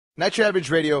Not Your Average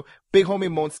Radio, Big Homie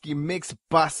Monski,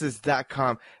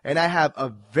 MixBosses.com, and I have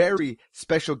a very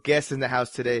special guest in the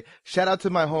house today. Shout out to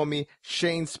my homie,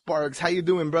 Shane Sparks. How you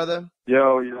doing, brother?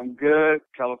 Yo, I'm good.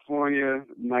 California,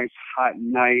 nice hot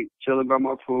night, chilling by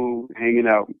my pool, hanging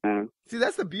out, man. See,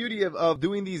 that's the beauty of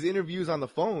doing these interviews on the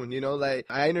phone, you know, like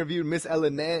I interviewed Miss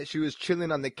Elinette. She was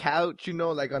chilling on the couch, you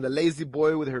know, like on the lazy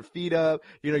boy with her feet up.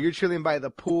 You know, you're chilling by the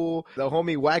pool. The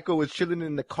homie Wacko was chilling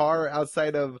in the car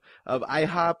outside of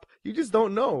IHOP. You just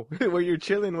don't know where you're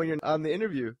chilling when you're on the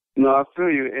interview. No, I feel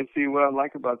you. And see, what I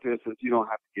like about this is you don't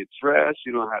have to get dressed.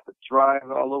 You don't have to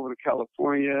drive all over to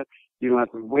California. You don't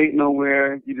have to wait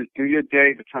nowhere. You just do your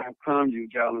day. The time comes, you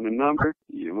dial in the number.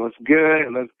 What's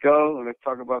good? Let's go. Let's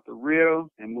talk about the real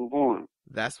and move on.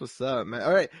 That's what's up, man.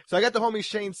 All right. So I got the homie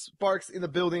Shane Sparks in the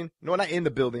building. No, not in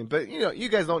the building, but you know, you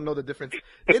guys don't know the difference.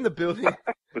 In the building.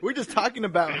 We're just talking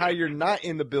about how you're not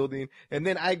in the building, and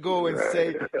then I go and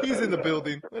say he's in the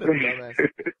building. What a dumbass.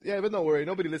 Yeah, but don't worry,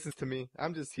 nobody listens to me.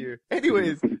 I'm just here.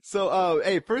 Anyways, so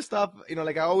hey, first off, you know,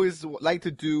 like I always like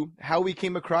to do, how we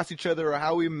came across each other or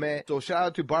how we met. So shout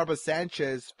out to Barbara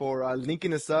Sanchez for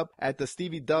linking us up at the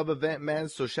Stevie Dub event, man.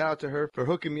 So shout out to her for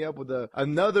hooking me up with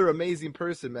another amazing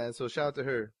person, man. So shout out to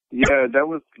her. Yeah, that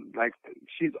was like,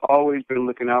 she's always been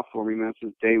looking out for me, man,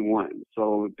 since day one.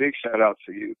 So big shout out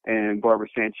to you and Barbara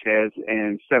Sanchez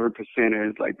and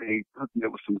 7%ers. Like, they hooked me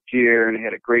up with some gear and they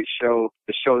had a great show.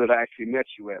 The show that I actually met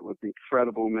you at was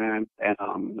incredible, man. And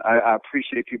I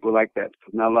appreciate people like that,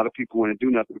 because not a lot of people want to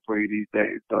do nothing for you these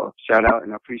days. So shout out,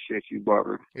 and I appreciate you,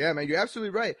 Barbara. Yeah, man, you're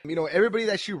absolutely right. You know, everybody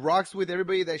that she rocks with,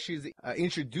 everybody that she's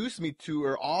introduced me to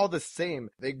are all the same.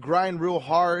 They grind real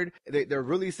hard. They're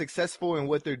really successful in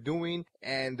what they're doing,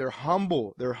 and they're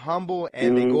humble. They're humble,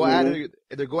 and they go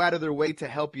out of their way to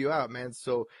help you out, man.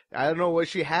 So I don't know what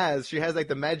she has. She has like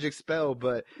the magic spell,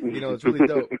 but you know, it's really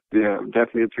dope. Yeah,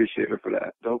 definitely appreciate her for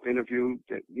that. Dope interview.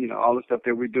 You know, all the stuff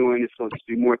that we're doing, it's supposed to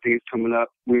be more things coming up.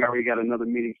 We already got another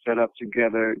meeting set up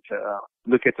together to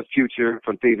look at the future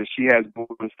for things that she has going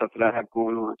on, stuff that I have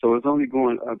going on. So it's only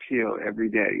going uphill every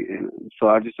day, and so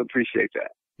I just appreciate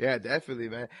that. Yeah, definitely,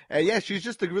 man. And yeah, she's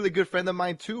just a really good friend of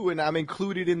mine too, and I'm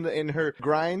included in her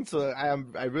grind, so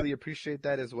I really appreciate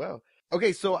that as well.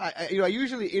 Okay, so I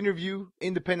usually interview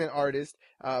independent artists.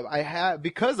 I have,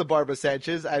 because of Barbara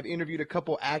Sanchez, I've interviewed a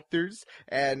couple actors,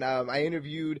 and I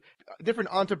interviewed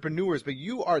different entrepreneurs, but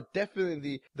you are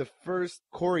definitely the first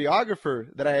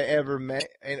choreographer that I ever met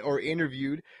or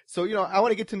interviewed. So, you know, I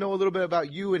want to get to know a little bit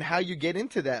about you and how you get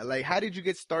into that. Like, how did you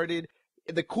get started?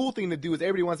 The cool thing to do is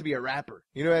everybody wants to be a rapper.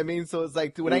 You know what I mean? So it's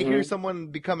like when I hear someone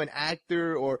become an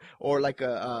actor or like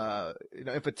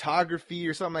in photography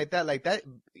or something like that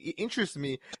interests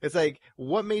me. It's like,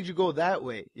 what made you go that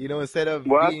way? You know, instead of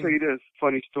I'll tell you this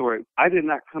funny story. I did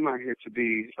not come out here to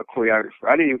be a choreographer.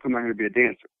 I didn't even come out here to be a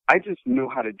dancer. I just know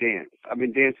how to dance. I've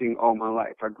been dancing all my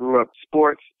life. I grew up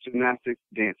sports, gymnastics,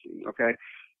 dancing, okay?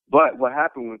 But what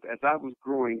happened was, as I was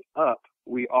growing up,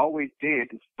 we always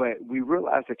danced, but we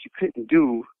realized that you couldn't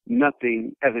do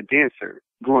nothing as a dancer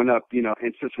growing up, you know,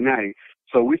 in Cincinnati.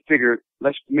 So we figured,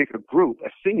 let's make a group, a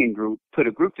singing group, put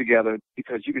a group together,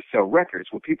 because you can sell records.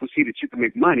 When people see that you can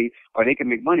make money, or they can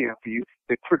make money off of you,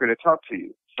 they're quicker to talk to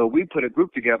you. So we put a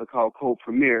group together called Cold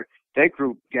Premier. That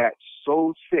group got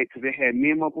so sick because they had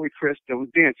me and my boy Chris that was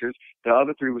dancers. The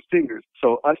other three were singers.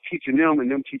 So us teaching them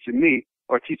and them teaching me,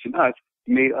 or teaching us,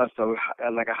 made us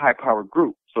like a high-powered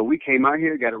group. So we came out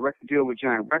here, got a record deal with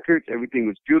Giant Records. Everything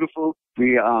was beautiful.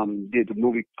 We did the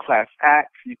movie Class Act.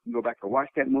 You can go back and watch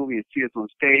that movie and see us on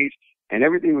stage, and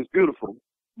everything was beautiful.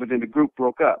 But then the group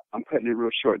broke up. I'm cutting it real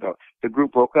short, though. The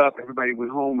group broke up. Everybody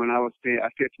went home, and I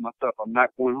said to myself, I'm not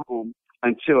going home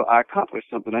until I accomplish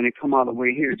something. I didn't come all the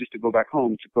way here just to go back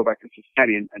home, to go back to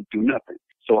Cincinnati and do nothing.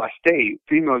 So I stayed.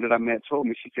 Female that I met told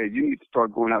me, she said, you need to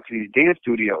start going out to these dance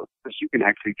studios because you can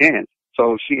actually dance.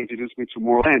 So she introduced me to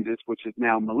Morelandis, which is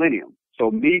now Millennium.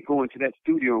 So me going to that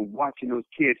studio and watching those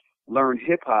kids learn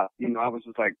hip-hop, you know, I was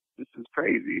just like, this is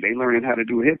crazy. They learning how to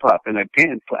do hip-hop in a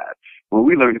dance class. Well,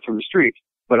 we learned it from the streets,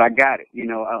 but I got it. You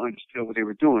know, I understood what they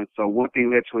were doing. So one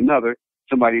thing led to another.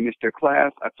 Somebody missed their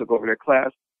class. I took over their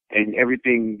class, and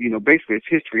everything, you know, basically it's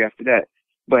history after that.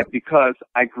 But because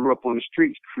I grew up on the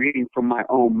streets creating from my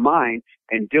own mind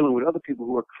and dealing with other people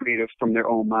who are creative from their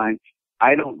own mind,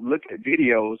 I don't look at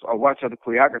videos or watch other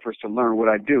choreographers to learn what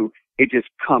I do. It just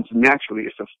comes naturally.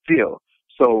 It's a feel.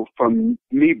 So from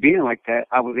me being like that,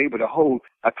 I was able to hold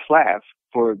a class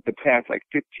for the past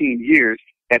 15 years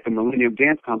at the Millennium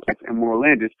Dance Complex in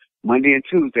Morelandis, Monday and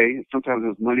Tuesday. Sometimes it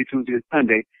was Monday, Tuesday, and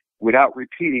Sunday, without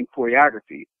repeating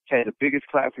choreography. Had the biggest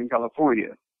class in California.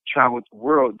 Traveled the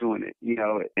world doing it, you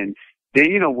know, and then,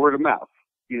 you know, word of mouth.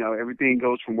 everything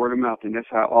goes from word of mouth, and that's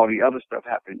how all the other stuff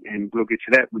happened. And we'll get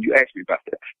to that when you ask me about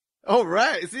that. Oh,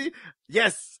 right. See,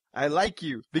 yes, I like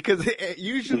you because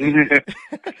usually,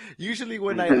 usually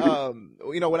when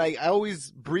I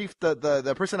always brief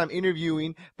the person I'm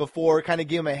interviewing before, kind of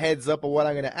give them a heads up of what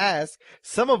I'm going to ask.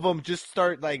 Some of them just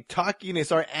start like talking and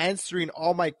start answering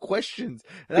all my questions.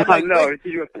 And I'm like,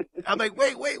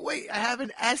 know. wait, I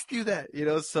haven't asked you that,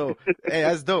 so hey,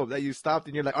 that's dope that you stopped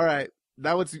and you're like, all right,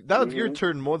 now it's your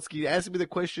turn, Monski. Ask me the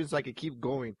questions so I can keep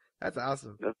going. That's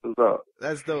awesome. That's what's up.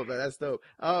 That's dope, man. That's dope.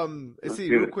 Let's see,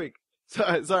 good. real quick.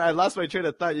 Sorry, I lost my train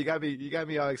of thought. You got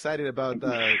me all excited about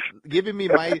giving me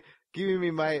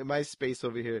my space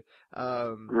over here.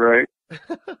 Right.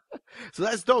 So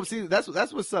that's dope. See, that's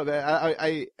what's up, man.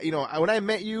 I when I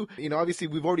met you, obviously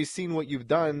we've already seen what you've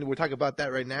done. We're talking about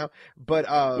that right now. But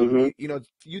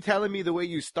you telling me the way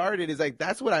you started is like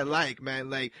that's what I like, man.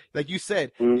 Like you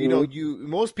said,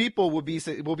 most people will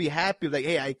be happy. Like,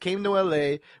 hey, I came to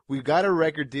LA. We got a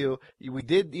record deal. We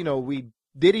did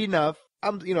enough.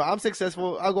 I'm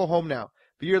successful. I'll go home now.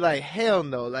 But you're like, hell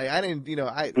no. Like, I didn't,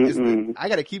 I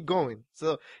got to keep going.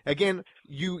 So again,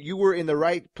 you were in the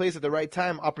right place at the right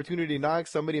time. Opportunity knocked.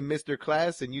 Somebody missed their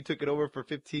class and you took it over for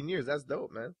 15 years. That's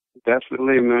dope, man.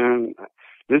 Definitely, man.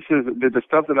 This is the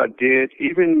stuff that I did.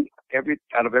 Even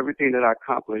out of everything that I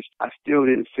accomplished, I still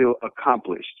didn't feel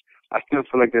accomplished. I still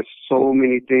feel like there's so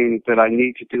many things that I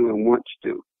need to do and want to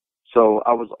do. So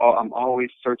I'm always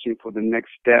searching for the next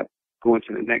step, going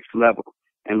to the next level,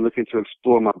 and looking to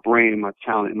explore my brain and my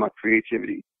talent and my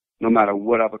creativity, no matter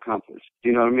what I've accomplished.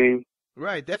 You know what I mean?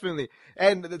 Right, definitely.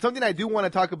 And something I do want to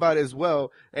talk about as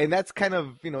well, and that's kind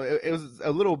of, it was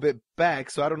a little bit back,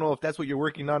 so I don't know if that's what you're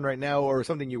working on right now or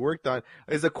something you worked on,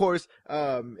 is of course,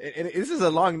 and this is a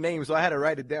long name, so I had to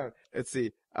write it down. Let's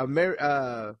see.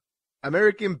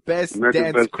 American Best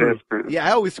Dance Crew. Yeah,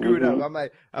 I always screw it up. I'm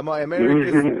like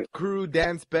America's Crew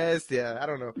Dance Best. Yeah, I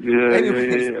don't know. Yeah,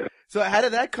 Anyways, yeah. So how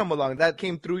did that come along? That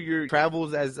came through your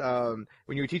travels as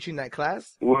when you were teaching that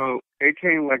class? Well, it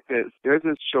came like this. There's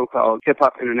this show called Hip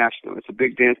Hop International. It's a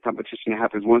big dance competition that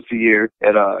happens once a year.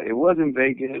 It was in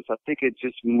Vegas. I think it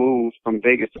just moved from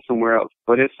Vegas to somewhere else.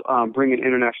 But it's bringing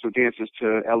international dancers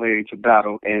to LA to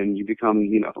battle, and you become,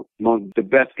 the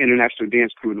best international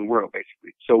dance crew in the world,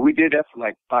 basically. So we did that for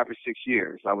like 5 or 6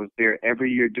 years. I was there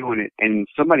every year doing it, and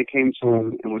somebody came to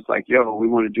him and was like, yo, we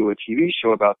want to do a TV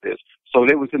show about this. So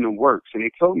it was in the works, and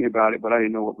they told me about it, but I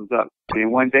didn't know what was up.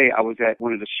 And one day I was at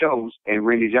one of the shows, and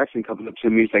Randy Jackson comes up to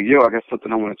me. He's like, yo, I got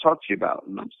something I want to talk to you about.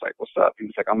 And I'm just like, what's up? He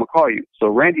was like, I'm going to call you. So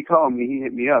Randy called me. He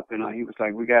hit me up, and he was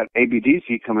like, we got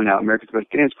ABDC coming out, America's Best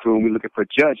Dance Crew, and we're looking for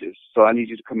judges. So I need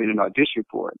you to come in and audition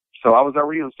for it. So I was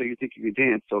already on So You Think You Can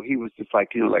Dance. So he was just like,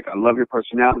 I love your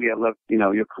personality. I love,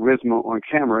 your charisma on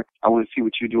camera. I want to see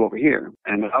what you do over here.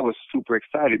 And I was super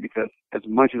excited because as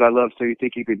much as I love So You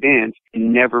Think You Could Dance, it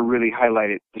never really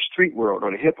highlighted the street world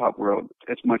or the hip hop world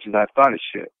as much as I thought it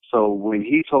should. So when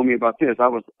he told me about this, I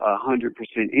was 100%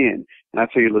 in. And I'll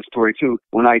tell you a little story too.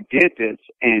 When I did this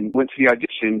and went to the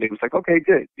audition, they was like, okay,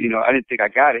 good. I didn't think I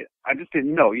got it. I just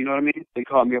didn't know. You know what I mean? They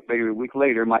called me up maybe a week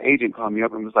later. My agent called me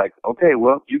up and was like, okay,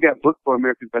 well, you got booked for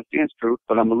America's Best Dance Crew,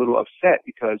 but I'm a little upset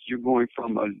because you're going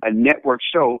from a network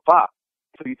show, Fox,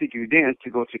 So You Think You Can Dance, to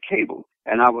go to cable.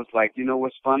 And I was like, you know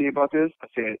what's funny about this? I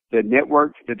said, the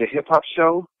network, the hip-hop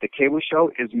show, the cable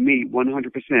show is me 100%.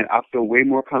 I feel way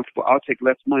more comfortable. I'll take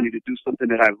less money to do something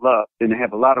that I love than to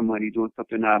have a lot of money doing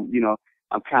something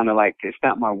I'm kind of like, it's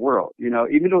not my world.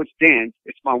 Even though it's dance,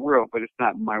 it's my world, but it's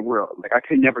not my world. Like, I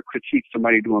could never critique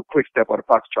somebody doing quick step or the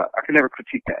foxtrot. I could never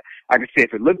critique that. I could say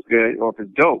if it looks good or if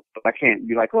it's dope, but I can't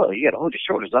be like, well, you got to hold your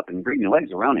shoulders up and bring your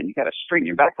legs around and you got to straighten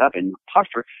your back up and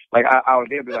posture. Like,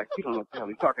 they'll be like, you don't know what the hell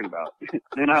he's talking about.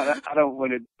 And I don't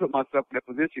want to put myself in that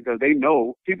position because they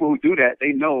know, people who do that,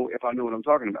 they know if I know what I'm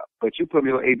talking about. But you put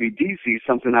me on ABDC,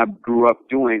 something I grew up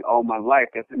doing all my life,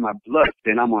 that's in my blood,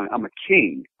 then I'm a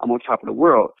king. I'm on top of the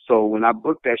world. So when I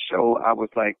booked that show, I was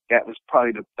like, that was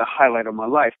probably the highlight of my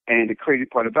life. And the crazy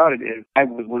part about it is,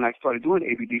 when I started doing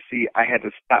ABDC, I had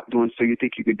to stop doing So You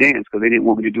Think You Could Dance because they didn't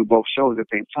want me to do both shows at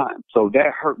the same time. So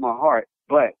that hurt my heart.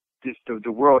 But just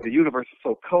the world, the universe is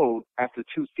so cold. After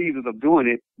 2 seasons of doing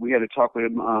it, we had to talk with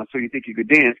him, So You Think You Could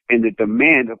Dance, and the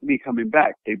demand of me coming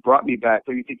back. They brought me back,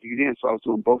 So You Think You Could Dance, so I was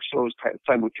doing both shows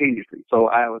simultaneously. So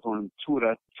I was on 2 of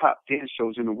the top dance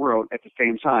shows in the world at the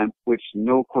same time, which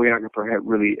no choreographer had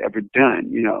really ever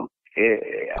done,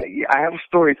 I have a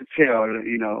story to tell,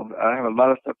 I have a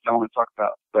lot of stuff that I want to talk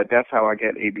about, but that's how I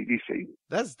get ABDC.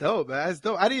 That's dope, man. That's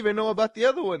dope. I didn't even know about the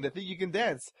other one, the Think You Can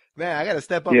Dance. Man, I got to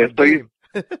step up my game.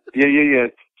 Yeah.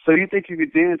 So You Think You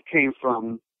Could Dance came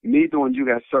from me doing You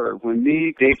Got Served. When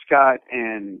me, Dave Scott,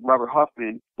 and Robert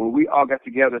Hoffman, when we all got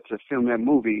together to film that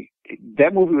movie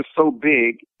was so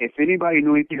big, if anybody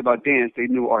knew anything about dance, they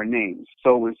knew our names.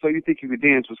 So when So You Think You Could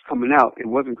Dance was coming out, it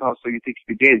wasn't called So You Think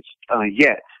You Could Dance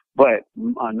yet. But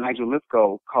Nigel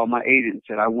Lithgow called my agent and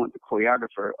said, I want the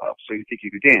choreographer of So You Think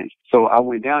You Could Dance. So I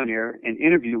went down there and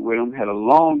interviewed with him, had a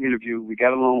long interview. We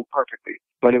got along perfectly.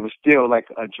 But it was still like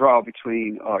a draw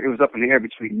between, it was up in the air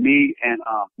between me and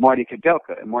Marty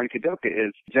Kudelka. And Marty Kudelka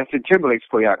is Justin Timberlake's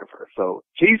choreographer. So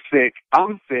he's sick,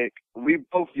 I'm sick. We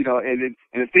both, and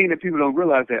the thing that people don't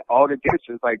realize that all the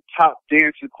dancers, like top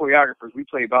dancers, choreographers, we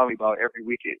play volleyball every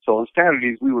weekend. So on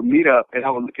Saturdays, we would meet up, and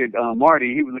I would look at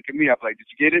Marty. He would look at me. I'd be like, did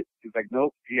you get it? He's like,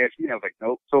 nope. He asked me. I was like,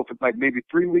 nope. So for like maybe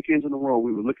 3 weekends in a row,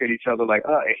 we would look at each other like,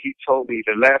 and he told me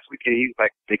the last weekend, he was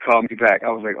like, they called me back.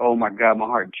 I was like, oh my God, my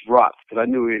heart dropped because I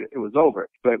knew it was over.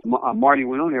 But Marty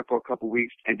went on there for a couple of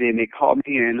weeks, and then they called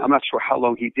me in. I'm not sure how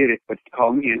long he did it, but they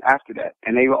called me in after that.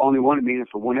 And they only wanted me in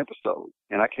for one episode.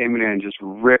 And I came in there and just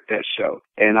ripped that show.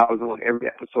 And I was on every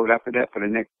episode after that for the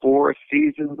next 4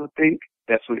 seasons, I think.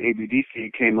 That's when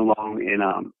ABDC came along, and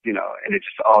and it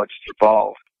just all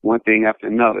evolved, one thing after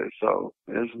another. So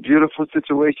it's a beautiful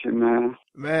situation, man.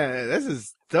 Man, this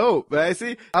is dope, man.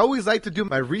 See, I always like to do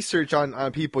my research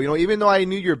on people, even though I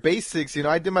knew your basics,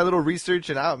 I did my little research,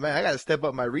 and I got to step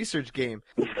up my research game.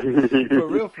 For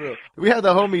real. We have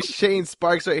the homie Shane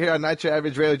Sparks right here on Not Your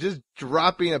Average Radio, just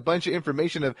dropping a bunch of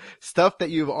information of stuff that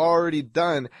you've already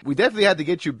done. We definitely had to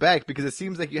get you back because it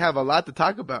seems like you have a lot to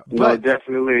talk about. No,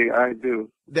 definitely, I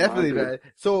do. Definitely, man.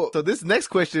 So this next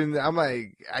question, I'm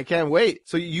like, I can't wait.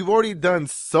 So you've already done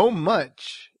so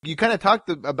much. You kind of talked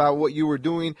about what you were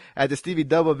doing at the Stevie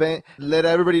Dub event. Let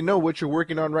everybody know what you're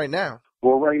working on right now.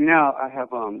 Well, right now I have,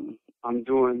 I'm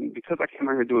doing, because I came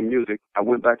out here doing music, I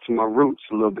went back to my roots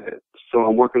a little bit. So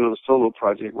I'm working on a solo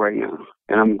project right now.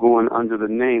 And I'm going under the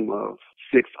name of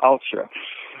 6 Ultra.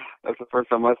 That's the first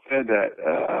time I said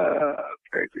that.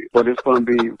 Crazy. But it's going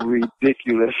to be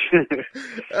ridiculous.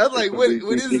 I was like, what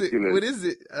is it? What is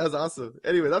it? That was awesome.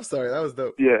 Anyways, I'm sorry. That was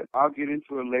dope. Yeah, I'll get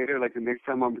into it later, like the next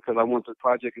time because I want the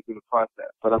project into the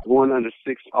process. But I'm going under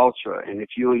 6 Ultra. And if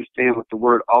you understand what the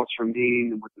word Ultra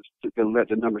means and what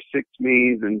the number 6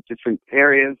 means in different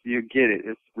areas, you get it.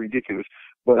 It's ridiculous.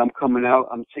 But I'm coming out,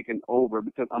 I'm taking over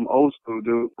because I'm old school,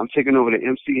 dude. I'm taking over the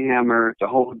MC Hammer, the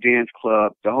whole dance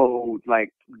club, the whole, like,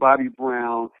 Bobby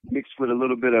Brown mixed with a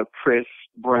little bit of Chris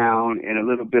Brown and a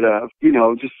little bit of,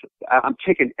 I'm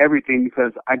taking everything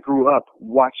because I grew up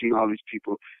watching all these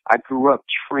people. I grew up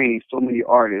training so many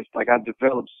artists. Like, I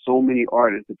developed so many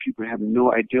artists that people have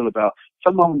no idea about.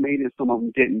 Some of them made it, some of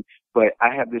them didn't. But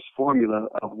I have this formula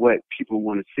of what people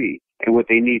want to see and what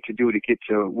they need to do to get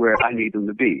to where I need them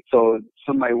to be. So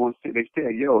somebody they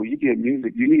said, yo, you get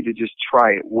music, you need to just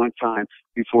try it one time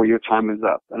before your time is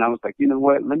up. And I was like, you know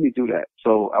what, let me do that.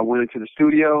 So I went into the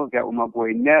studio, got with my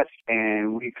boy Ness,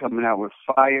 and we coming out with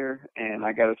fire. And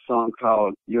I got a song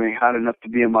called You Ain't Hot Enough to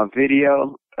Be in My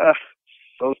Video.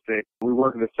 So sick. We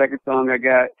worked the second song I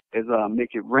got is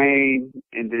Make It Rain,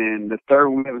 and then the third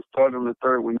one, we haven't started on the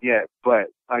third one yet, but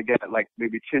I got like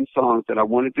maybe 10 songs that I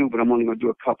want to do, but I'm only going to do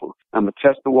a couple. I'm going to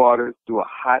test the waters, do a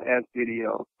hot-ass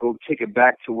video, go take it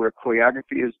back to where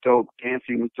choreography is dope,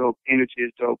 dancing was dope, energy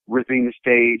is dope, ripping the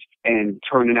stage, and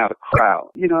turning out a crowd.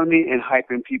 You know what I mean? And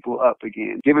hyping people up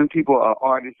again. Giving people an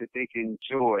artist that they can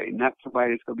enjoy, not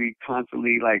somebody that's going to be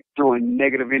constantly like throwing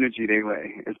negative energy their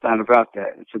way. It's not about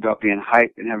that. It's about being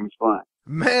hyped and having fun.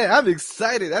 Man, I'm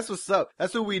excited. That's what's up.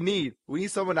 That's what we need. We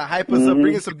need someone to hype us up,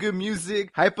 bring us some good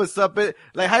music, hype us up in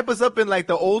like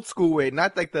the old school way,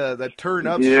 not like the turn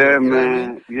up shit. Yeah, man. You know what I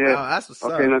mean? Yeah. Oh, that's what's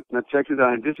up. Okay, now check this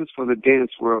out. This is for the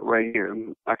dance world right here.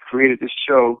 I created this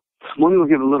show. I'm only going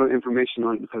to give a little information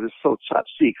on it because it's so top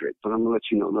secret, but I'm going to let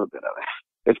you know a little bit of it.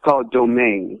 It's called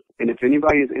Domain. And if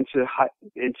anybody is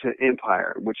into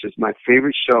Empire, which is my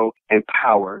favorite show, and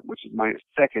Power, which is my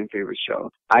second favorite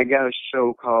show, I got a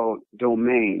show called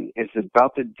Domain. It's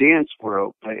about the dance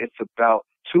world, but it's about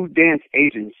 2 dance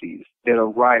agencies that are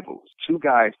rivals. 2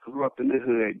 guys grew up in the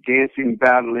hood, dancing,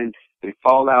 battling. They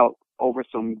fall out over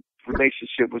some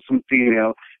relationship with some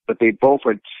female, but they both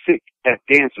are sick at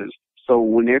dancers. So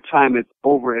when their time is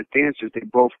over as dancers, they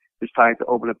both decide to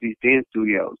open up these dance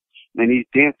studios. And these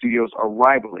dance studios are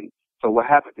rivaling. So what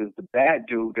happens is the bad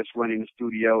dude that's running the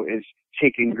studio is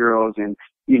taking girls and,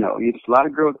 there's a lot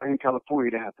of girls in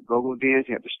California that have to go dance,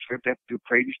 they have to strip, they have to do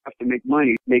crazy stuff to make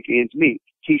money, make ends meet.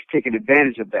 he's taking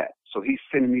advantage of that. So he's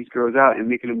sending these girls out and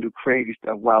making them do crazy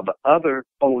stuff while the other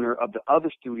owner of the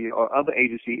other studio or other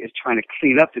agency is trying to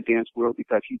clean up the dance world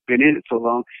because he's been in it so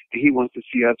long and he wants to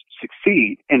see us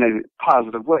succeed in a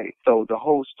positive way. So the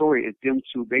whole story is them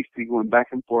two basically going back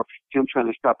and forth, him trying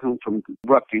to stop him from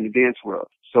corrupting the dance world.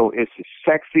 So it's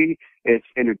sexy, it's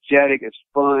energetic, it's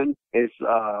fun, it's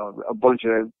a bunch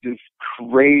of just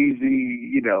crazy,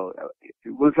 you know.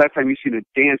 When's the last time you seen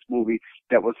a dance movie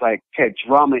that was like had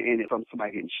drama in it from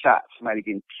somebody getting shot, somebody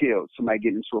getting killed, somebody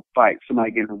getting into a fight,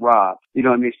 somebody getting robbed, you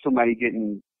know what I mean, somebody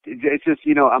getting, it's just,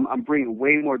 you know, I'm bringing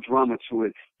way more drama to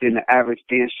it than the average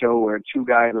dance show where two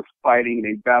guys are fighting and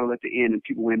they battle at the end and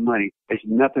people win money. It's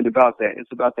nothing about that. It's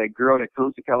about that girl that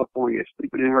comes to California,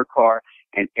 sleeping in her car,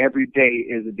 and every day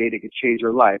is a day that could change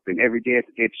her life, and every day is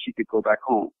a day that she could go back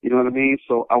home. You know what I mean?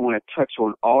 So I want to touch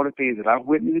on all the things that I've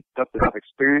witnessed, stuff that I've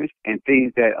experienced, and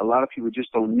things that a lot of people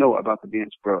just don't know about the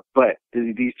dance world. But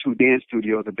these two dance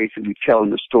studios are basically telling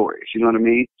the stories. You know what I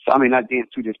mean? So I mean, not dance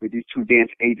studios, but these two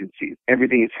dance agencies.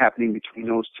 Everything is happening between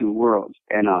those two worlds,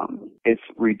 and it's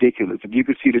ridiculous. If you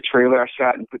could see the trailer I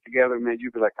shot and put together, man,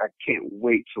 you'd be like, I can't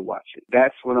wait to watch it.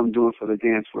 That's what I'm doing for the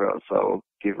dance world. So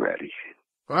get ready.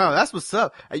 Wow, that's what's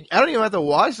up. I don't even have to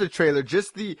watch the trailer.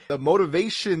 Just the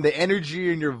motivation, the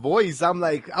energy in your voice. I'm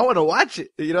like, I want to watch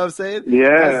it. You know what I'm saying? Yeah.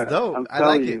 That's dope. I'm I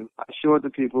telling like you, it. I show it to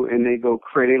people and they go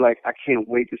crazy. Like, I can't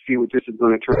wait to see what this is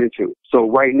going to turn into. So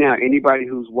right now, anybody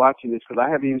who's watching this, because I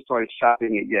haven't even started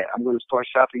shopping it yet. I'm going to start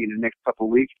shopping in the next couple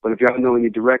of weeks. But if y'all know any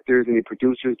directors, any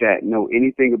producers that know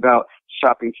anything about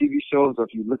shopping TV shows, or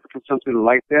if you're looking for something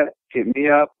like that, hit me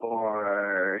up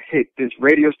or hit this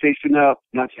radio station up,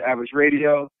 Not Your Average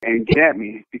Radio, and get at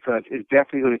me, because it's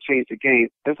definitely going to change the game.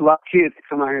 There's a lot of kids that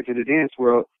come out here to the dance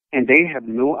world and they have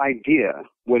no idea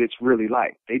what it's really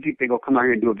like. They think they're going to come out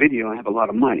here and do a video and have a lot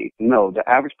of money. No, the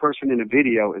average person in a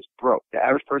video is broke. The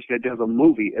average person that does a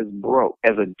movie is broke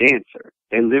as a dancer.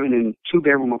 They're living in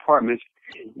 2-bedroom apartments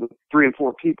with 3 and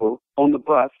 4 people on the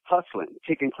bus, hustling,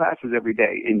 taking classes every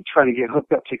day and trying to get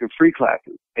hooked up, taking free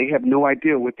classes. They have no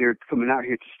idea what they're coming out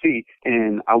here to see,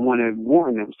 and I want to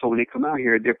warn them so when they come out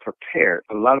here, they're prepared.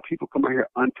 A lot of people come out here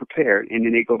unprepared, and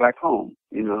then they go back home,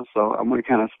 you know, so I'm going to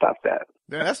kind of stop that.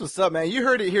 Yeah, that's what's up, man. You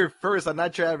heard it here first on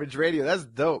Not Your Average Radio. That's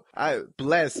dope.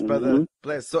 Bless, brother.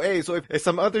 Bless. So, hey, if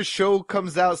some other show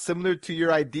comes out similar to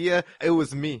your idea, it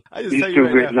was me. I just tell you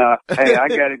right now. Hey, I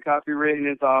got it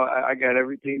copywritten. It's all. I got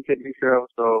everything taken care of.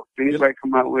 So if anybody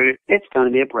come out with it, it's going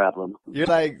to be a problem. You're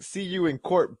like, see you in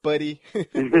court, buddy. Yes,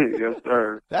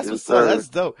 sir. That's yes, what's sir. up. That's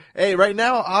dope. Hey, right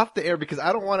now off the air, because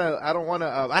I don't want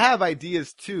to, I have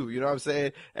ideas too. You know what I'm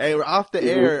saying? Hey, we're off the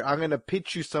air. I'm going to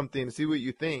pitch you something and see what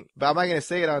you think, but I'm not going to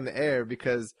say it on the air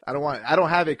because I don't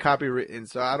have it copywritten.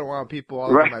 So I don't want people all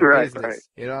over my business. Right.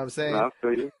 You know what I'm saying? I'll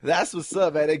feel you. That's what's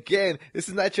up, man. Again, this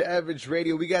is Not Your Average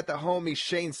Radio. We got the homie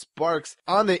Shane Sparks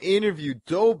on the interview.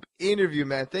 Dope interview,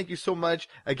 man. Thank you so much.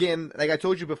 Again, like I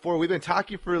told you before, we've been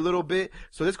talking for a little bit.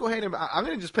 So let's go ahead and I'm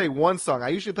going to just play one song. I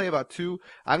usually play about 2.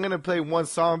 I'm going to play one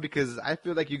song because I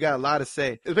feel like you got a lot to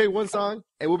say. Let's play one song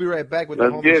and we'll be right back with the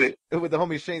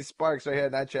homie Shane Sparks right here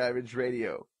at Not Your Average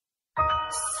Radio.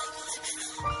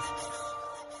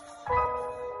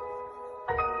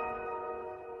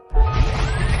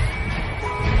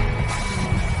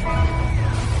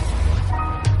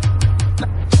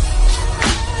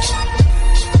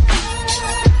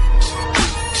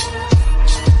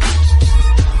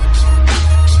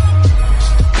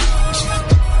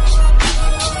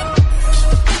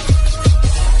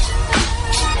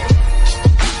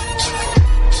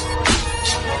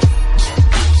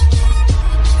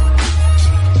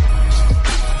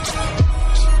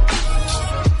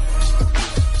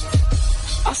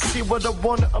 What I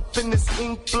want up in this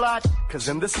ink blot, cause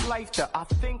in this life there are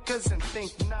thinkers and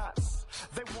think nots.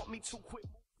 They want me to quit.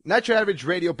 Not Your Average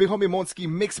Radio, big homie Monski,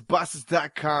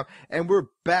 mixbosses.com, and we're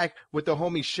back with the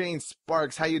homie Shane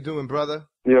Sparks. How you doing, brother?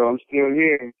 Yo, I'm still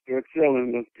here, still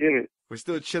chilling. Let's get it. We're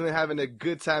still chilling, having a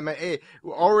good time, man. Hey,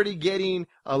 we're already getting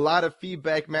a lot of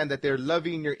feedback, man, that they're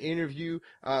loving your interview.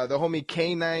 The homie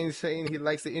K9 saying he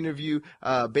likes the interview.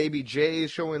 Baby J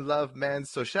is showing love, man.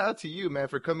 So shout out to you, man,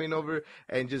 for coming over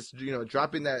and just, you know,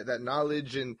 dropping that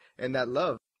knowledge and that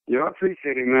love. Yeah, I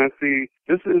appreciate it, man. See,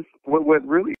 this is what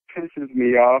really pisses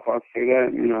me off. I'll say that,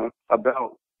 you know,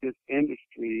 about this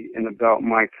industry and about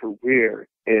my career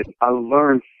is I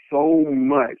learned so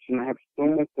much and I have so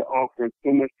much to offer and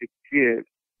so much to give,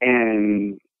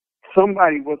 and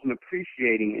somebody wasn't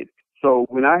appreciating it. So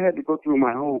when I had to go through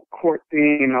my whole court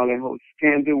thing and all that whole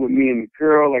scandal with me and the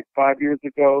girl like 5 years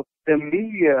ago, the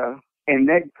media and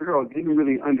that girl didn't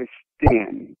really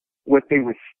understand what they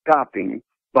were stopping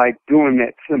by doing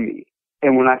that to me.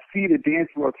 And when I see the dance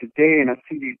world today and I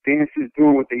see these dancers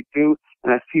doing what they do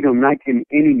and I see them not getting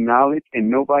any knowledge and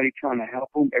nobody trying to help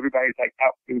them, everybody's like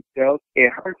out for themselves,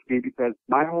 it hurts me because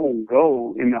my whole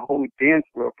goal in the whole dance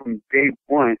world from day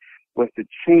one was to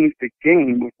change the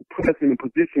game, was to put us in a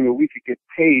position where we could get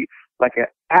paid like an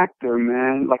actor,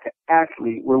 man, like an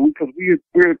athlete, because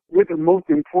we're the most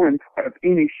important part of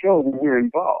any show when we're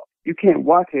involved. You can't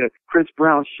watch a Chris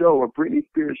Brown show or Britney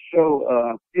Spears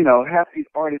show, half these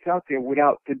artists out there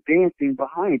without the dancing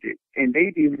behind it. And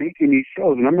they be making these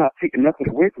shows, and I'm not taking nothing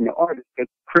away from the artists, but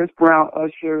Chris Brown,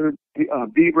 Usher,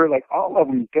 Bieber, like all of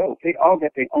them dope. They all got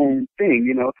their own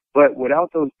thing, But without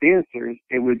those dancers,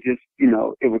 it would just,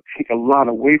 it would take a lot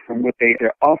away from what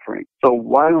they're offering. So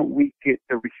why don't we get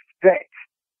the respect?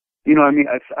 You know what I mean?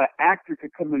 An actor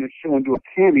could come in the show and do a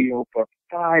cameo for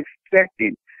 5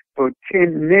 seconds, for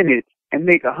 10 minutes, and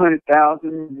make $100,000,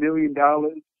 $1 million.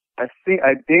 A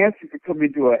dancer could come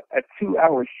into a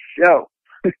 2-hour show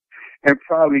and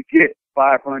probably get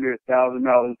 $500,000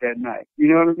 that night. You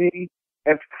know what I mean?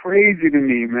 That's crazy to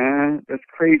me, man. That's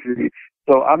crazy to me.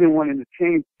 So I've been wanting to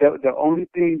change. The only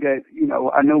thing that,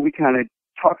 I know we kind of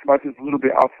talked about this a little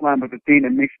bit offline, but the thing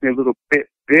that makes me a little bit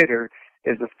bitter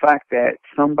is the fact that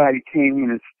somebody came in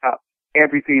and stopped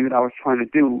everything that I was trying to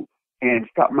do and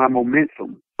stopped my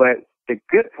momentum. But the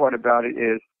good part about it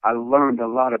is I learned a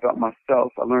lot about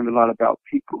myself. I learned a lot about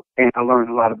people, and I learned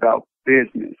a lot about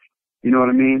business. You know what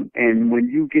I mean? And when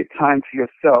you get time to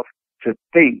yourself to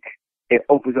think, it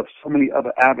opens up so many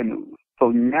other avenues. So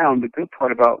now the good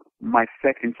part about my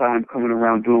second time coming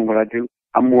around doing what I do,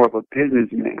 I'm more of a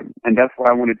businessman. And that's why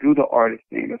I want to do the artist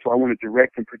thing. That's why I want to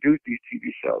direct and produce these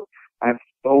TV shows. I have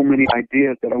so many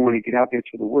ideas that I want to get out there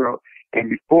to the world. And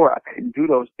before, I couldn't do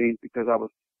those things because I was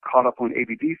caught up on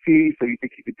ABD fees, so you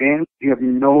think you could dance. You have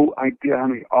no idea how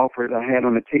many offers I had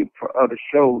on the table for other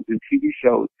shows and TV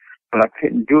shows, but I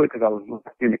couldn't do it because I was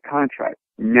locked in the contract.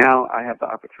 Now I have the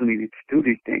opportunity to do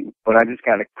these things, but I just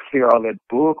got to clear all that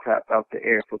bull crap out the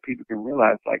air so people can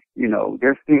realize, like,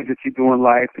 there's things that you do in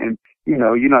life and,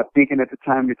 you're not thinking at the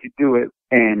time that you do it,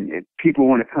 and people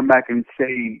want to come back and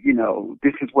say,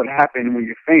 this is what happened when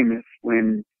you're famous,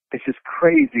 when it's just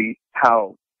crazy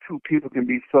how two people can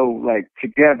be so, like,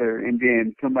 together, and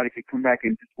then somebody could come back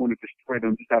and just want to destroy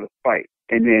them just out of spite,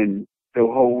 and then the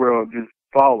whole world just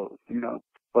follows,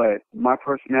 But my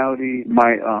personality,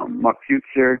 my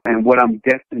future, and what I'm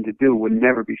destined to do would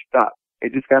never be stopped.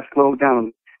 It just got slowed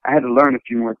down. I had to learn a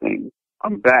few more things.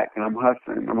 I'm back and I'm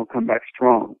hustling. I'm gonna come back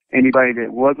strong. Anybody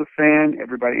that was a fan,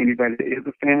 anybody that is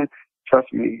a fan,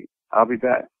 trust me, I'll be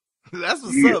back. That's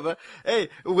what's up, man. Hey,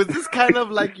 was this kind of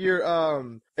like your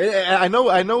I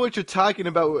know what you're talking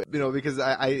about, because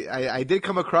I did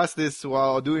come across this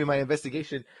while doing my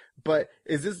investigation. But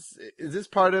is this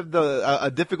part of a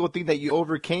difficult thing that you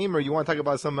overcame, or you want to talk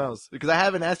about something else? Because I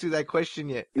haven't asked you that question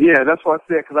yet. Yeah, that's what I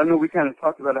said, because I know we kind of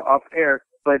talked about it off air.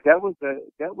 But that was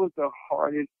the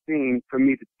hardest thing for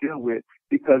me to deal with,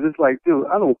 because it's like, dude,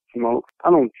 I don't smoke,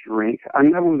 I don't drink, I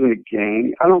never was in a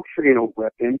gang, I don't carry no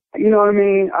weapon. You know what I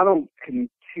mean? I don't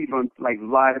cheat on, like,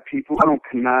 lie to people, I don't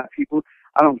connive people,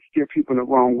 I don't steer people in the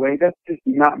wrong way. That's just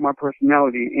not my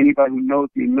personality. Anybody who knows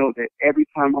me knows that every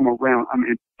time I'm around, I'm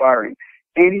inspiring.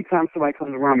 Anytime somebody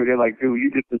comes around me, they're like, dude, you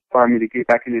just inspire me to get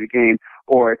back into the game,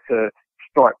 or to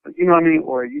start, you know what I mean?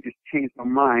 Or you just changed my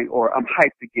mind, or I'm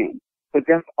hyped again. But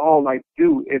that's all I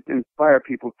do is inspire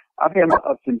people. I've had my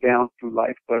ups and downs through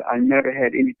life, but I never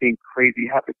had anything crazy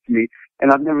happen to me.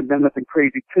 And I've never done nothing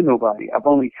crazy to nobody. I've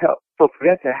only helped. So for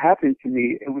that to happen to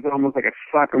me, it was almost like a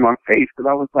slap in my face, because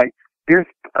I was like, there's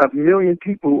 1 million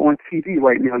people on TV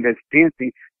right now that's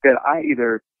dancing that I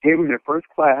either gave them their first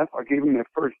class or gave them their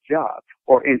first job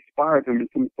or inspired them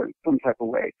in some type of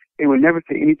way. They would never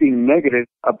say anything negative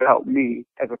about me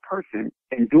as a person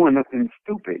and doing nothing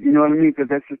stupid. You know what I mean? Because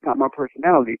that's just not my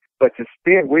personality. But to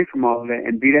stay away from all of that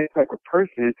and be that type of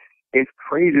person, it's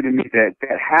crazy to me that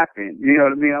happened. You know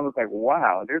what I mean? I was like,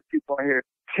 wow, there's people out here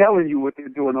telling you what they're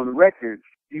doing on the records.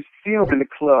 You see them in the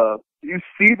club. You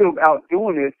see them out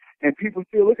doing this, and people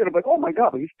still look at them like, oh, my God,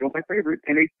 but he's still my favorite,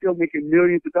 and they still making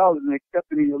millions of dollars and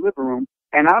accepting in your living room.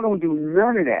 And I don't do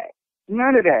none of that.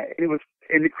 None of that.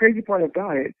 And the crazy part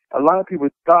about it, a lot of people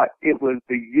thought it was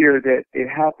the year that it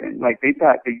happened. Like, they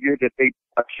thought the year that they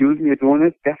accused me of doing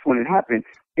this, that's when it happened.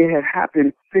 It had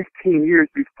happened 15 years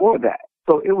before that.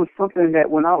 So it was something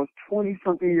that when I was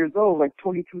 20-something years old, like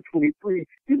 22, 23,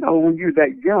 when you're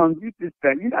that young,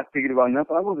 you're not thinking about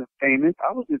nothing. I wasn't famous.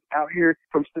 I was just out here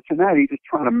from Cincinnati just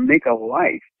trying to make a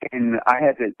life. And I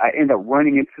ended up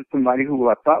running into somebody who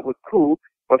I thought was cool,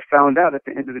 but found out at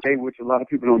the end of the day, which a lot of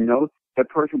people don't know, that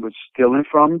person was stealing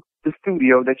from the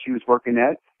studio that she was working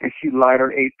at, and she lied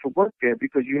her age to work there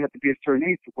because you have to be a certain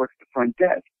age to work at the front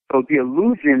desk. So the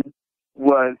illusion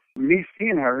was me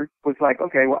seeing her was like,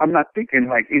 okay, well, I'm not thinking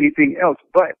like anything else,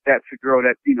 but that's a girl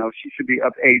that, you know, she should be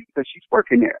of age because she's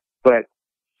working there. But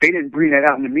they didn't bring that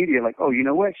out in the media like, oh, you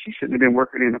know what? She shouldn't have been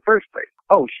working in the first place.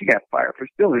 Oh, she got fired for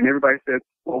stealing. Everybody says,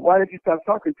 well, why did you stop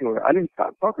talking to her? I didn't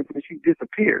stop talking to her. She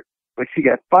disappeared, but she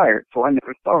got fired, so I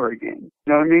never saw her again.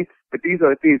 You know what I mean? But these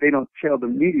are the things they don't tell the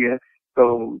media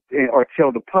or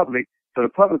tell the public. So the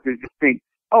public is just think,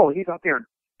 oh, he's out there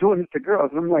doing this to girls.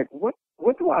 And I'm like, what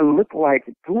do I look like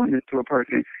doing this to a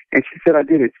person? And she said I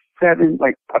did it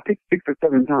I think 6 or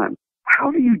 7 times. How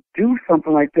do you do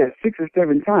something like that 6 or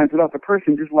 7 times without the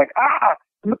person just like, I'm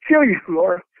going to kill you,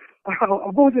 or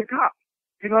I'm going to the cops?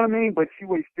 You know what I mean? But she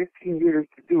waits 15 years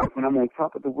to do it when I'm on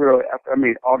top of the world after I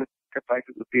made all the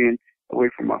sacrifices of being away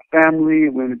from my family,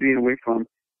 when being away from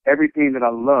everything that I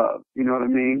love. You know what I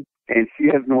mean? And she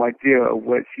has no idea of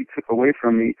what she took away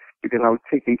from me because I was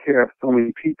taking care of so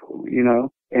many people, you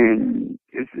know? And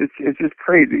it's just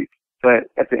crazy. But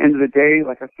at the end of the day,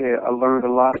 like I said, I learned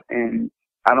a lot, and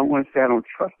I don't want to say I don't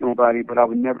trust nobody, but I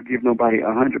would never give nobody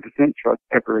 100% trust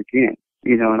ever again.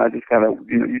 You know, and I just gotta,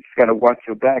 you know, you just gotta watch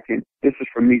your back. And this is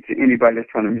from me to anybody that's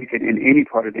trying to make it in any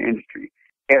part of the industry.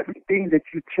 Everything that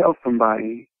you tell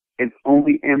somebody is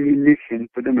only ammunition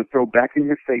for them to throw back in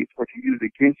your face or to use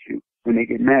against you when they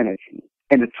get mad at you.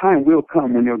 And the time will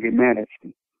come when they'll get mad at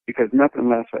you because nothing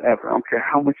lasts forever. I don't care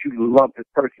how much you love this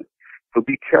person. So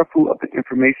be careful of the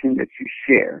information that you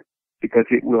share because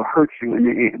it will hurt you in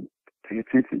the end. Pay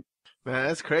attention. Man,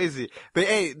 that's crazy. But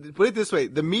hey, put it this way.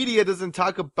 The media doesn't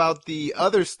talk about the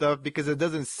other stuff because it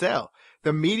doesn't sell.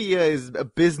 The media is a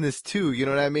business too, you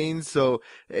know what I mean? So,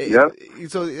 Yep.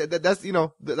 so that's, you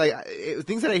know, like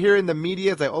things that I hear in the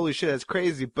media, it's like, holy shit, that's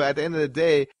crazy. But at the end of the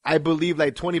day, I believe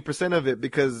like 20% of it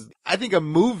because I think a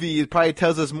movie probably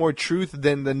tells us more truth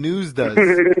than the news does.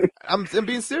 I'm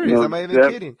being serious. No, I'm not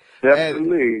even kidding.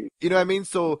 Definitely. And, you know what I mean?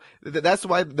 So that's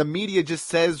why the media just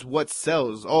says what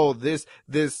sells. Oh, this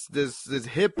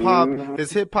hip hop,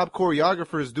 this hip hop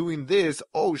choreographer is doing this.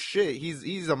 Oh shit,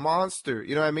 he's a monster.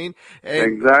 You know what I mean?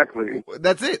 And exactly.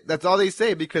 that's it. That's all they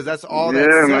say because that's all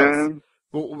that sells. Man.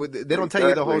 They don't tell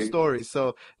you the whole story.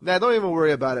 So, nah, don't even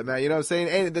worry about it, man. You know what I'm saying?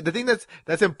 And the thing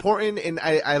that's important, and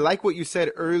I like what you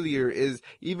said earlier, is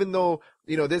even though,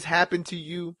 you know, this happened to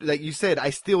you, like you said, I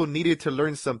still needed to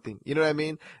learn something. You know what I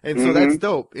mean? And so that's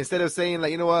dope. Instead of saying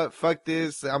like, you know what, fuck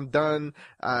this, I'm done.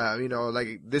 You know,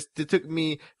 like this, it took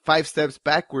me 5 steps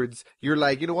backwards. You're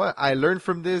like, you know what, I learned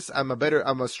from this. I'm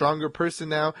a stronger person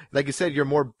now. Like you said, you're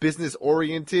more business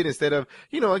oriented instead of,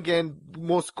 you know, again,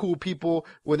 most cool people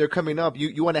when they're coming up,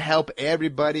 you want to help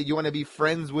everybody. You want to be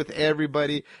friends with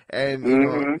everybody. And, you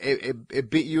know, it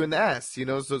bit you in the ass, you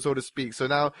know, so to speak. So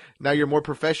now you're more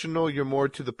professional. You're more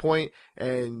to the point,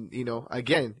 and you know,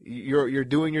 again, you're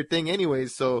doing your thing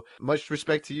anyways. So much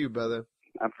respect to you, brother.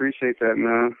 I appreciate that,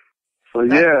 man. So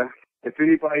yeah, if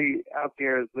anybody out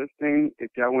there is listening,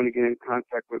 if y'all want to get in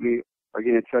contact with me or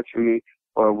get in touch with me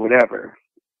or whatever,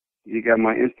 you got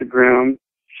my Instagram,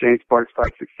 Shane Sparks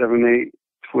 5678,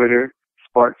 Twitter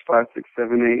Sparks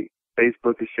 5678,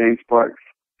 Facebook is Shane Sparks.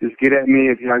 Just get at me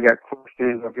if y'all got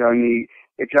questions, or if y'all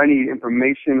need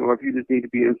information, or if you just need to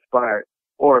be inspired.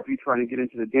 Or if you're trying to get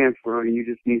into the dance world and you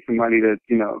just need somebody to,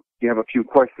 you know, you have a few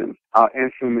questions, I'll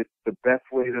answer them the best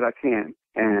way that I can.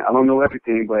 And I don't know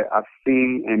everything, but I've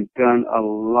seen and done a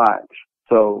lot.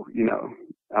 So, you know,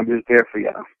 I'm just there for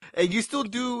y'all. And you still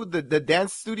do the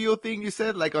dance studio thing you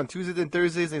said, like on Tuesdays and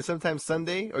Thursdays and sometimes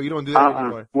Sunday, or you don't do that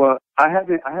anymore? Well, I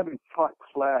haven't taught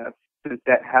class since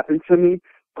that happened to me,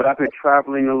 but I've been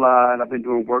traveling a lot. I've been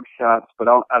doing workshops, but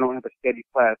I don't have a steady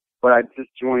class. But I just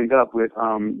joined up with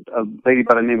a lady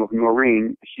by the name of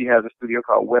Noreen. She has a studio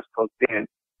called West Coast Dance,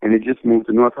 and it just moved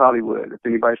to North Hollywood, if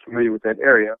anybody's familiar with that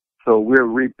area. So we're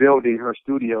rebuilding her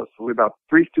studio. So we're about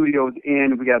 3 studios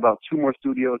in. We got about 2 more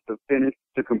studios to finish,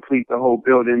 to complete the whole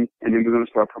building, and then we're going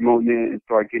to start promoting it and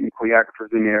start getting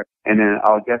choreographers in there. And then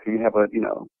I'll definitely have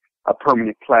a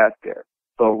permanent class there.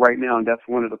 So right now, that's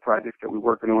one of the projects that we're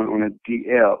working on a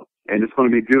DL. And it's going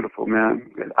to be beautiful,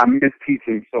 man. I miss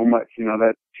teaching so much. You know,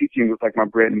 that teaching was like my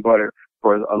bread and butter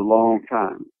for a long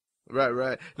time.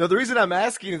 Right. No, the reason I'm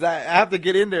asking is I have to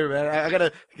get in there, man. I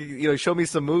gotta, you know, show me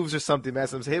some moves or something, man.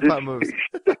 Some hip hop moves.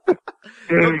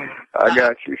 I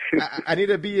got you. I need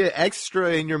to be an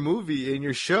extra in your movie, in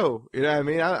your show. You know what I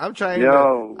mean? I'm trying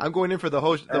I'm going in for the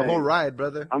whole ride,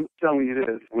 brother. I'm telling you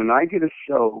this. When I get a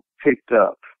show picked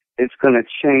up, it's going to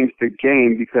change the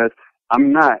game because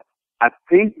I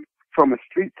think from a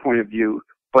street point of view,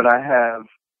 but I have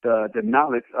the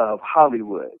knowledge of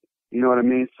Hollywood. You know what I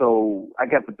mean? So I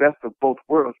got the best of both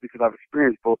worlds because I've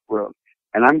experienced both worlds.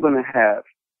 And I'm going to have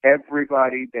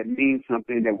everybody that means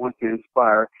something, that wants to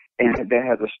inspire, and that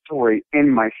has a story in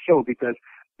my show, because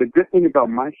the good thing about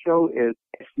my show is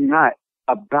it's not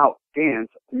about dance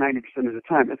 90% of the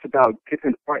time. It's about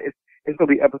different art. It's going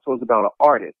to be episodes about an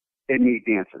artist that need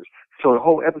dancers. So the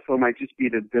whole episode might just be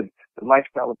the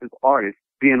lifestyle of this artist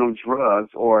being on drugs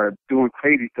or doing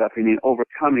crazy stuff and then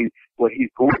overcoming what he's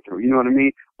going through. You know what I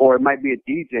mean? Or it might be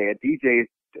a DJ.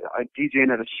 A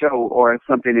DJing at a show or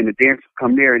something, and the dancers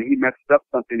come there and he messes up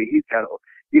something and he's got,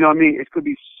 you know what I mean? It could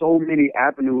be so many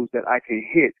avenues that I can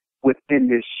hit within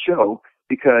this show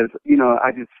because, you know,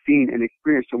 I just seen and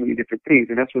experienced so many different things,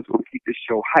 and that's what's going to keep this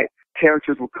show hype.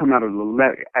 Characters will come out of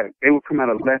they will come out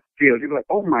of left field. They'll be like,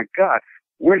 oh my God,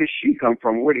 where did she come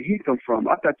from? Where did he come from?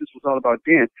 I thought this was all about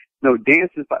dance. No,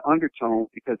 dance is the undertone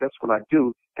because that's what I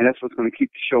do, and that's what's going to keep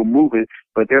the show moving.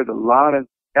 But there's a lot of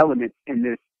elements in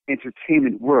this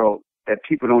entertainment world that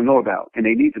people don't know about and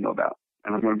they need to know about,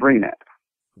 and I'm going to bring that.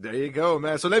 There you go,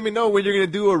 man. So let me know when you're going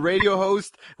to do a radio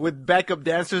host with backup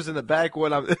dancers in the back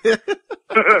when I'm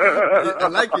I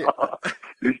like it.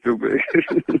 You're stupid.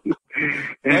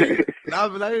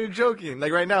 I'm not even joking.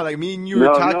 Like right now, like me and you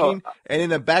are talking, and in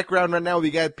the background right now we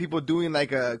got people doing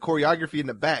like a choreography in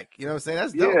the back. You know what I'm saying?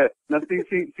 That's dope. Yeah. Now see,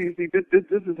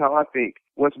 this is how I think.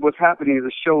 What's happening is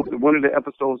a show, one of the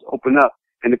episodes open up,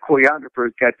 and the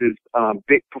choreographer's got this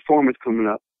big performance coming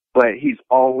up, but he's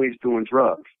always doing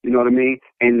drugs. You know what I mean?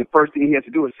 And the first thing he has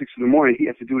to do at 6 in the morning, he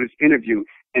has to do this interview.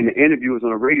 And the interview is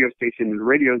on a radio station, and the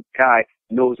radio guy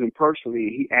knows him personally.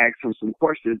 He asks him some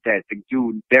questions that the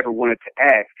dude never wanted to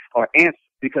ask or answer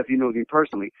because he knows him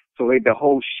personally. So the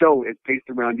whole show is based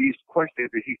around these questions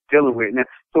that he's dealing with. Now,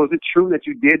 so is it true that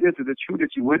you did this? Is it true that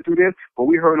you went through this? Well,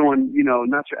 we heard on, you know,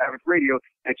 Not Your Average Radio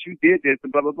that you did this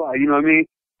and blah, blah, blah. You know what I mean?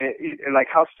 And like,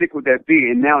 how sick would that be?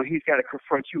 And now he's got to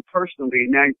confront you personally.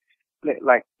 Now,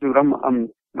 like, dude,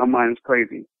 my mind is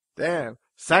crazy. Damn.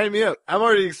 Sign me up. I'm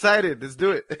already excited. Let's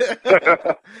do it.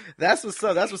 That's what's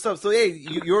up. That's what's up. So, hey,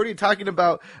 you're already talking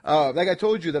about, like I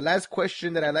told you, the last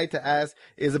question that I like to ask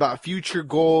is about future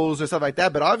goals or stuff like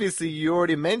that. But obviously, you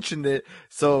already mentioned it.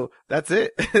 So that's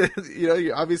it. You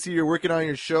know, obviously, you're working on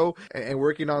your show and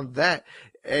working on that.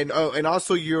 And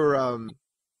also your, are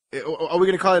we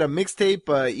going to call it a mixtape,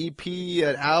 EP,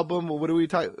 an album? What are we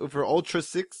talking for Ultra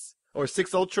 6 or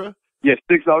 6 Ultra? Yes,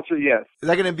 6 Ultra, yes. Is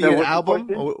that going to be an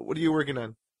album, or what are you working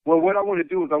on? Well, what I want to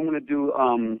do is I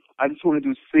just want to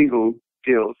do single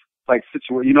deals, like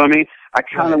situation. You know what I mean? I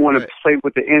kind of want to play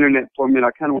with the internet for a minute.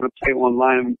 I kind of want to play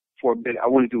online for a bit. I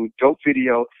want to do a dope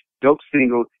video, dope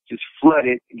single, just flood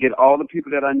it, get all the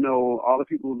people that I know, all the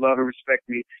people who love and respect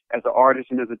me as an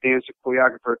artist and as a dancer,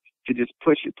 choreographer, to just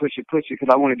push it, because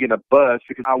I want to get a buzz,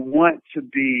 because I don't want to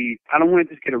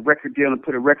just get a record deal and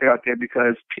put a record out there,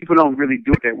 because people don't really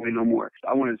do it that way no more.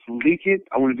 I want to leak it.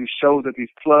 I want to do shows at these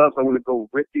clubs. I want to go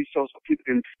rip these shows so people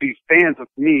can be fans of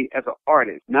me as an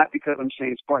artist, not because I'm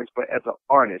Shane Sparks, but as an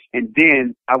artist. And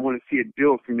then I want to see it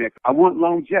build from there. I want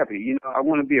longevity. You know, I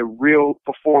want to be a real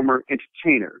performer,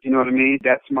 entertainer. You know what I mean?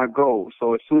 That's my goal.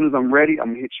 So as soon as I'm ready, I'm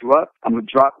going to hit you up. I'm going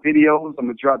to drop videos. I'm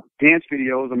going to drop dance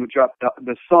videos. I'm going to drop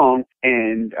the song,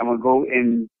 and I'm going to go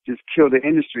and just kill the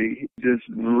industry. Just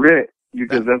rip.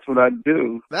 Because that's what I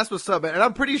do. That's what's up, man. And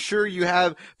I'm pretty sure you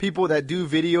have people that do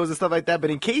videos and stuff like that. But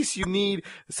in case you need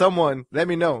someone, let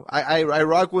me know. I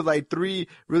rock with like 3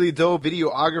 really dope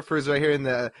videographers right here in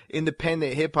the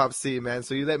independent hip hop scene, man.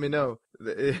 So you let me know.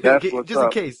 That's what's just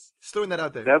up. In case. Just throwing that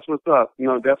out there. That's what's up.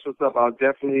 No, that's what's up. I'll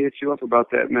definitely hit you up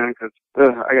about that, man, because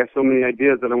I got so many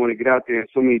ideas that I want to get out there, and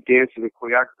so many dancers and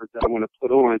choreographers that I want to put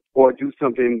on, or do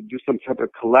some type of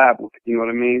collab with. You know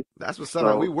what I mean? That's what's up,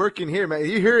 man. We working here, man.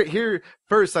 You hear it here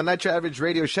first on Not Your Average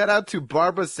Radio. Shout out to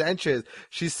Barbara Sanchez.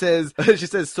 She says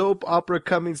soap opera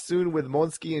coming soon with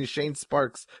Monski and Shane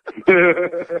Sparks.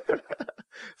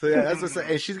 So yeah, that's what's up.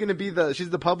 And she's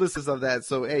the publicist of that.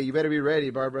 So hey, you better be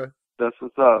ready, Barbara. That's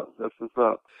what's up. That's what's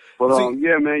up. Well,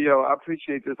 yeah, man, I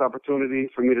appreciate this opportunity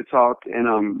for me to talk.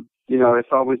 And, you know, it's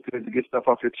always good to get stuff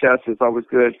off your chest. It's always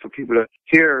good for people to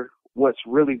hear what's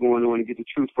really going on and get the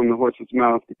truth from the horse's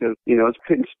mouth, because, you know, I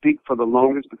couldn't speak for the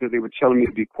longest because they were telling me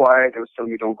to be quiet. They were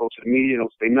telling me don't go to the media,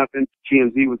 don't say nothing.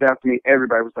 TMZ was after me.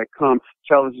 Everybody was like, come,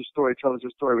 tell us your story.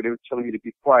 But they were telling me to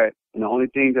be quiet. And the only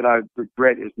thing that I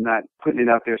regret is not putting it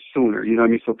out there sooner, you know what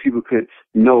I mean, so people could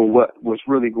know what was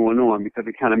really going on, because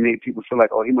it kind of made people feel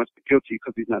like, oh, he must be guilty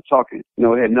because he's not talking. You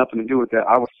know, it had nothing to do with that.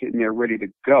 I was sitting there ready to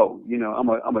go. You know, I'm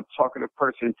a talkative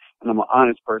person, and I'm an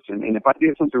honest person. And if I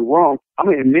did something wrong, I'm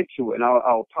going to admit to it, and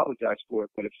I'll apologize for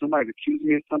it. But if somebody accuses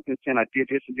me of something, saying I did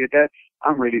this and did that,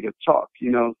 I'm ready to talk,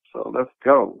 so let's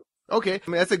go. Okay. I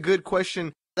mean, that's a good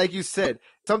question. Like you said,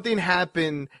 something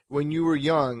happened when you were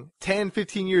young. 10,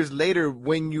 15 years later,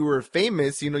 when you were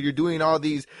famous, you're doing all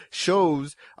these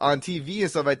shows on TV and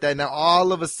stuff like that. Now,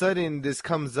 all of a sudden, this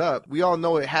comes up. We all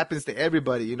know it happens to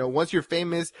everybody. Once you're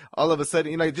famous, all of a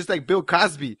sudden, just like Bill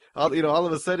Cosby, all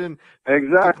of a sudden,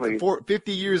 exactly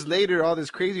 50 years later, all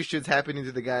this crazy shit's happening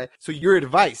to the guy. So your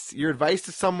advice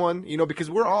to someone, because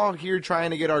we're all here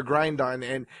trying to get our grind on,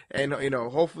 and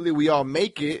hopefully we all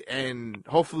make it, and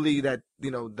hopefully that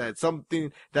that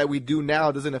something that we do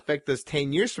now doesn't affect us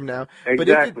 10 years from now.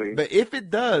 Exactly. But if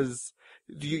it does,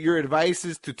 your advice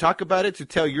is to talk about it, to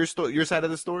tell your side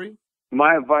of the story?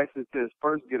 My advice is this: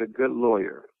 first, get a good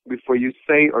lawyer before you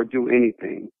say or do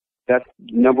anything. That's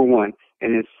number one.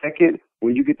 And then second,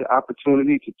 when you get the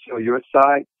opportunity to tell your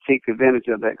side, take advantage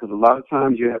of that, because a lot of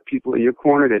times you have people in your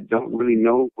corner that don't really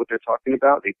know what they're talking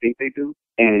about. They think they do,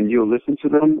 and you'll listen to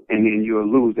them, and then you'll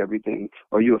lose everything,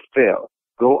 or you'll fail.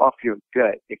 Go off your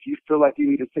gut. If you feel like you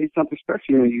need to say something,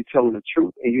 especially when you're telling the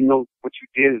truth and you know what you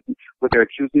did, what they're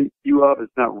accusing you of is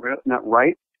not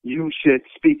right, you should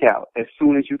speak out as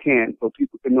soon as you can so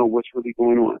people can know what's really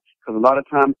going on. Because a lot of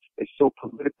times it's so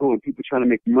political and people trying to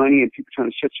make money and people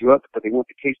trying to shut you up, but they want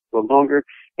the case to go longer,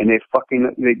 and they're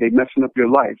they messing up your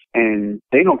life. And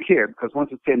they don't care, because once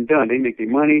it's said and done, they make their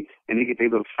money and they get their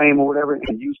little fame or whatever,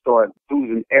 and you start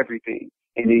losing everything.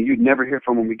 And then you'd never hear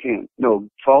from them again. No,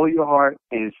 follow your heart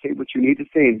and say what you need to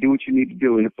say and do what you need to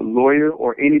do. And if a lawyer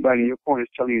or anybody in your corner is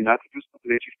telling you not to do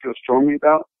something that you feel strongly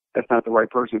about, that's not the right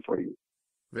person for you.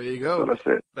 There you go. So that's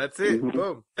it. That's it. Mm-hmm.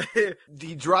 Boom.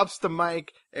 He drops the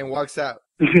mic and walks out.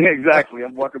 Exactly.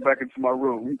 I'm walking back into my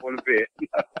room, going to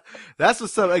bed. That's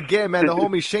what's up. Again, man, the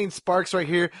homie Shane Sparks right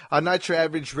here on Not Your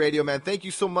Average Radio, man. Thank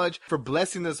you so much for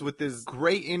blessing us with this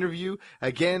great interview.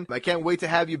 Again, I can't wait to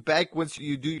have you back once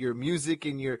you do your music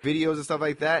and your videos and stuff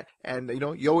like that. And,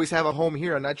 you always have a home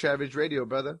here on Not Your Average Radio,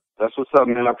 brother. That's what's up,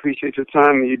 man. I appreciate your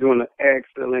time, and you're doing an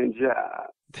excellent job.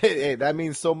 Hey, that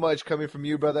means so much coming from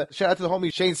you, brother. Shout out to the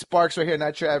homie Shane Sparks right here on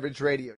Not Your Average Radio.